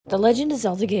The Legend of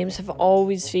Zelda games have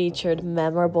always featured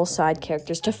memorable side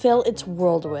characters to fill its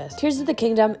world with. Tears of the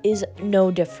Kingdom is no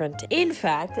different. In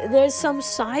fact, there's some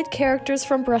side characters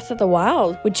from Breath of the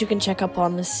Wild, which you can check up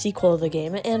on the sequel of the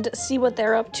game and see what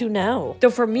they're up to now. Though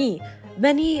for me,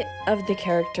 many of the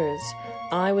characters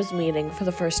I was meeting for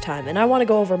the first time, and I want to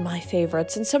go over my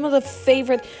favorites and some of the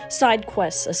favorite side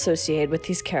quests associated with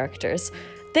these characters.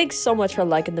 Thanks so much for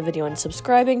liking the video and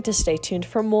subscribing to stay tuned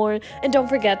for more, and don't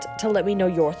forget to let me know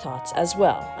your thoughts as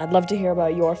well. I'd love to hear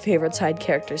about your favorite side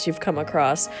characters you've come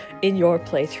across in your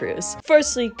playthroughs.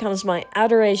 Firstly comes my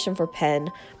adoration for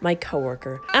Penn, my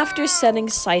coworker. After setting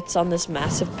sights on this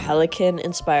massive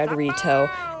pelican-inspired Rito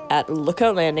at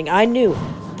Lookout Landing, I knew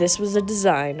this was a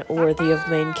design worthy of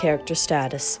main character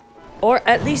status. Or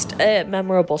at least a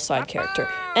memorable side character,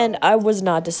 and I was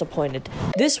not disappointed.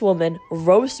 This woman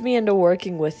roped me into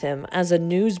working with him as a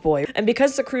newsboy, and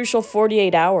because the crucial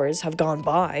 48 hours have gone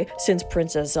by since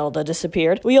Princess Zelda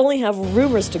disappeared, we only have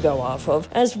rumors to go off of,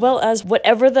 as well as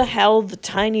whatever the hell the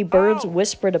tiny birds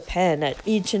whisper to Penn at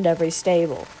each and every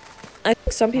stable. I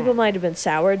think some people might have been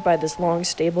soured by this long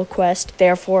stable quest,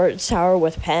 therefore sour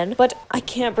with Penn, but I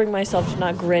can't bring myself to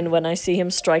not grin when I see him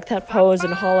strike that pose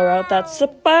and holler out that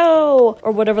 "Sapo!"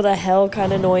 or whatever the hell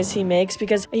kind of noise he makes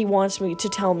because he wants me to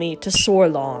tell me to soar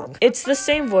long. It's the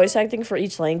same voice acting for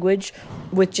each language,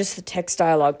 with just the text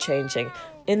dialogue changing.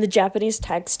 In the Japanese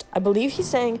text, I believe he's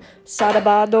saying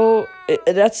Sarabado.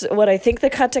 That's what I think the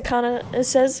katakana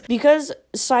says. Because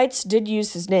sites did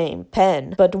use his name,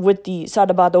 Penn, but with the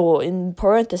Sarabado in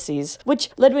parentheses,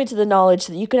 which led me to the knowledge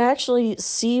that you can actually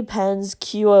see Penn's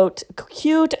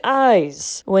cute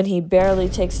eyes when he barely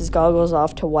takes his goggles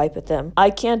off to wipe at them.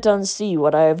 I can't unsee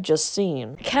what I have just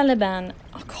seen. Caliban,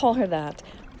 I'll call her that,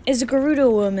 is a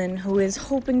Gerudo woman who is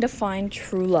hoping to find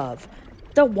true love.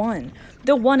 The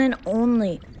one and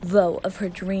only vow of her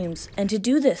dreams, and to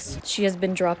do this, she has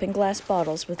been dropping glass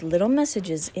bottles with little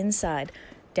messages inside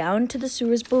down to the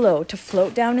sewers below to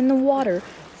float down in the water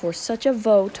for such a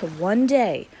vow to one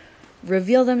day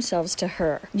reveal themselves to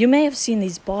her. You may have seen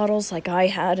these bottles like I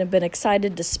had and been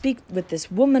excited to speak with this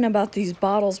woman about these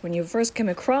bottles when you first came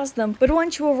across them, but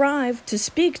once you arrive to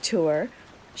speak to her,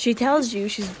 she tells you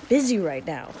she's busy right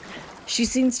now. She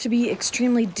seems to be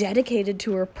extremely dedicated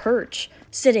to her perch,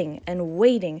 sitting and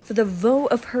waiting for the vow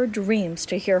of her dreams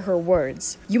to hear her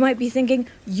words. You might be thinking,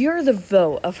 you're the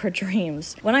vow of her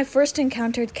dreams. When I first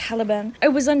encountered Caliban, I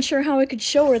was unsure how I could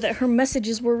show her that her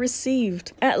messages were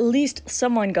received. At least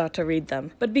someone got to read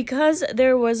them. But because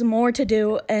there was more to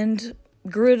do and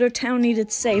Gerudo Town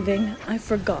needed saving, I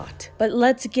forgot. But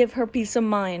let's give her peace of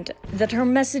mind that her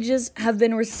messages have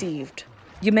been received.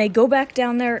 You may go back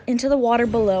down there into the water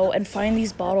below and find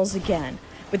these bottles again.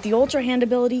 With the Ultra Hand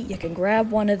ability, you can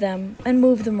grab one of them and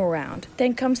move them around.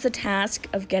 Then comes the task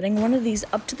of getting one of these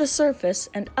up to the surface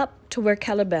and up to where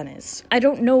Caliban is. I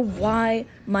don't know why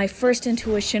my first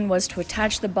intuition was to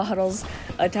attach the bottles,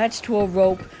 attach to a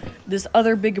rope, this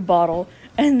other big bottle,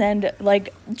 and then,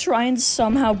 try and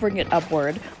somehow bring it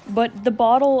upward. But the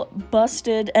bottle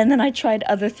busted, and then I tried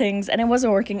other things, and it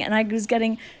wasn't working, and I was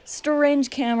getting strange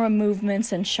camera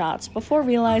movements and shots before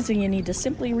realizing you need to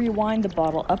simply rewind the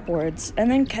bottle upwards,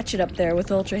 and then catch it up there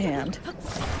with Ultra Hand.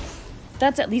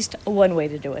 That's at least one way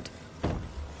to do it.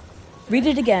 Read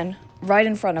it again, right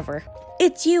in front of her.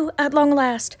 It's you, at long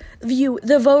last. You,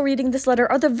 the vow reading this letter,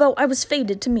 are the vow I was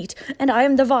fated to meet, and I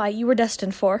am the Vi you were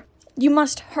destined for. You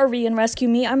must hurry and rescue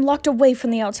me. I'm locked away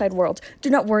from the outside world. Do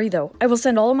not worry, though. I will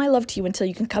send all of my love to you until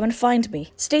you can come and find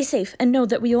me. Stay safe and know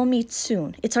that we will meet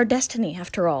soon. It's our destiny,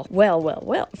 after all.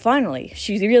 Well. Finally,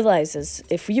 she realizes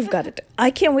if you've got it.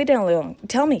 I can't wait any long.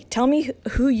 Tell me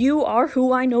who you are,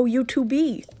 who I know you to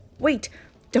be. Wait,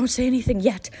 don't say anything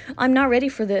yet. I'm not ready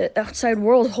for the outside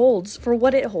world holds, for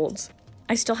what it holds.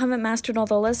 I still haven't mastered all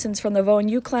the lessons from the Vo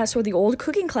and U class or the old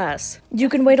cooking class. You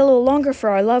can wait a little longer for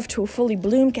our love to fully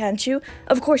bloom, can't you?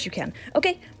 Of course you can.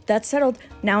 Okay, that's settled.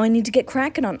 Now I need to get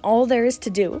cracking on all there is to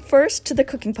do. First, to the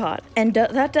cooking pot. And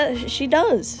she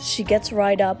does. She gets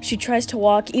right up. She tries to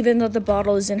walk even though the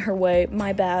bottle is in her way.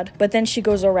 My bad. But then she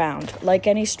goes around, like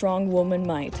any strong woman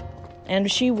might.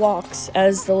 And she walks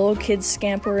as the little kids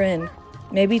scamper in.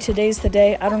 Maybe today's the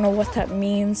day. I don't know what that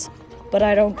means, but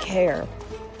I don't care.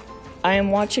 I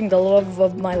am watching the love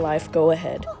of my life go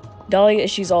ahead. Dolly,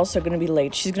 she's also going to be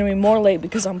late. She's going to be more late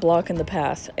because I'm blocking the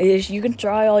path. You can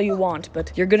try all you want,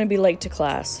 but you're going to be late to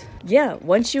class. Yeah,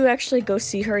 once you actually go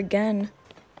see her again,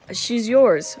 she's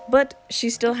yours. But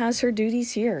she still has her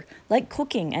duties here, like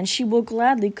cooking, and she will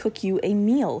gladly cook you a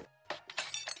meal.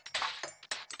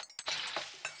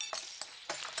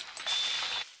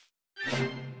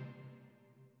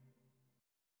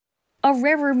 a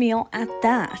rarer meal at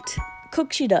that.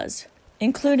 Cook she does,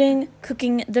 including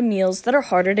cooking the meals that are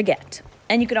harder to get.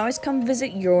 And you can always come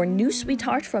visit your new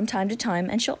sweetheart from time to time,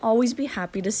 and she'll always be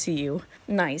happy to see you.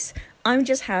 Nice. I'm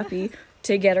just happy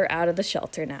to get her out of the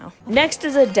shelter now. Next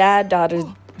is a dad-daughter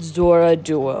Zora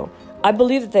duo. I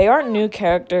believe that they aren't new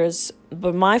characters,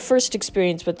 but my first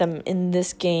experience with them in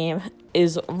this game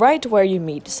is right where you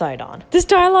meet Sidon. This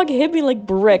dialogue hit me like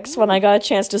bricks when I got a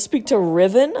chance to speak to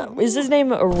Riven. Is his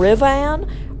name Riven?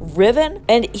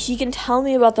 And he can tell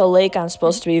me about the lake I'm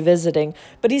supposed to be visiting,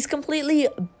 but he's completely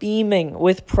beaming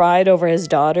with pride over his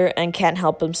daughter and can't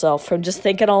help himself from just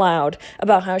thinking aloud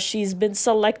about how she's been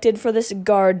selected for this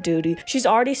guard duty. She's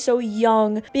already so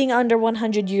young, being under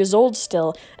 100 years old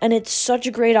still, and it's such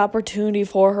a great opportunity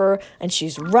for her, and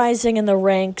she's rising in the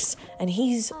ranks, and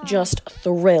he's just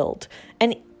thrilled.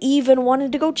 And even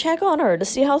wanted to go check on her to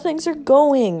see how things are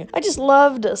going. I just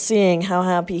loved seeing how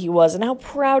happy he was and how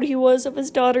proud he was of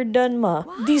his daughter Dunma.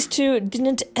 Wow. These two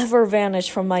didn't ever vanish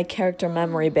from my character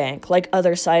memory bank like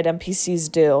other side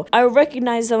NPCs do. I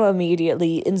recognize them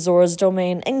immediately in Zora's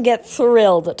domain and get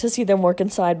thrilled to see them working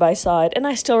side by side, and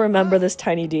I still remember this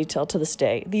tiny detail to this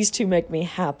day. These two make me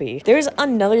happy. There's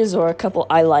another Zora couple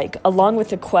I like, along with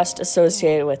the quest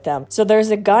associated with them. So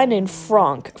there's a guy named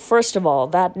Frank. First of all,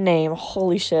 that name,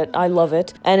 holy shit, I love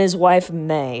it. And his wife,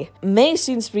 May. May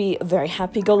seems to be very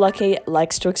happy-go-lucky,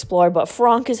 likes to explore, but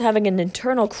Frank is having an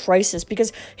internal crisis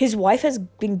because his wife has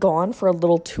been gone for a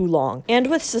little too long, and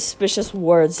with suspicious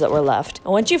words that were left.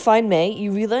 And once you find May,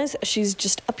 you realize she's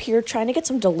just up here trying to get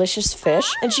some delicious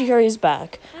fish, and she hurries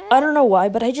back. I don't know why,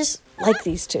 but I just like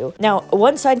these two. Now,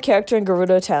 one side character in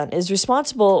Gerudo Town is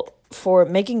responsible for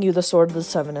making you the Sword of the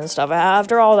Seven and stuff.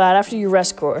 After all that, after you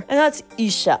rescue her. And that's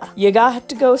Isha. You got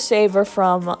to go save her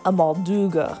from a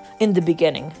Malduga in the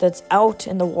beginning that's out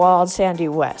in the wild sandy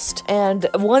west. And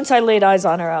once I laid eyes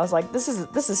on her, I was like, this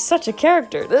is such a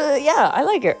character. Yeah, I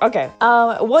like her. Okay.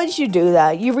 Once you do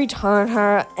that, you return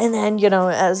her, and then, you know,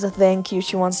 as a thank you,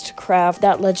 she wants to craft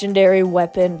that legendary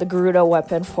weapon, the Gerudo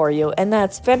weapon for you. And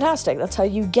that's fantastic. That's how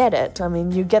you get it. I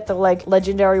mean, you get the, like,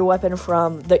 legendary weapon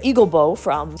from the Eagle Bow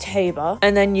from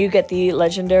and then you get the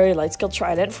legendary light skill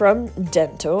trident from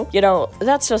Dento. You know,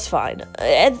 that's just fine.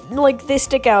 And, like, they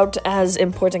stick out as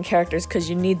important characters because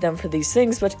you need them for these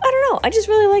things, but I don't know, I just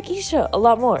really like Isha a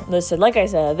lot more. Listen, like I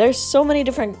said, there's so many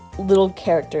different little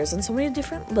characters and so many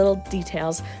different little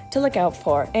details to look out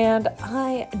for, and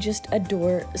I just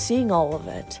adore seeing all of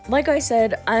it. Like I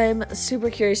said, I'm super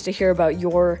curious to hear about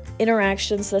your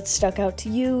interactions that stuck out to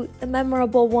you, the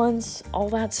memorable ones, all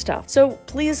that stuff. So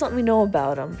please let me know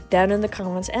about them down in the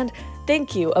comments, and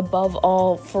thank you above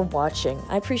all for watching.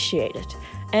 I appreciate it,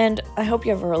 and I hope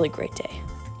you have a really great day.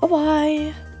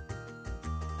 Bye-bye!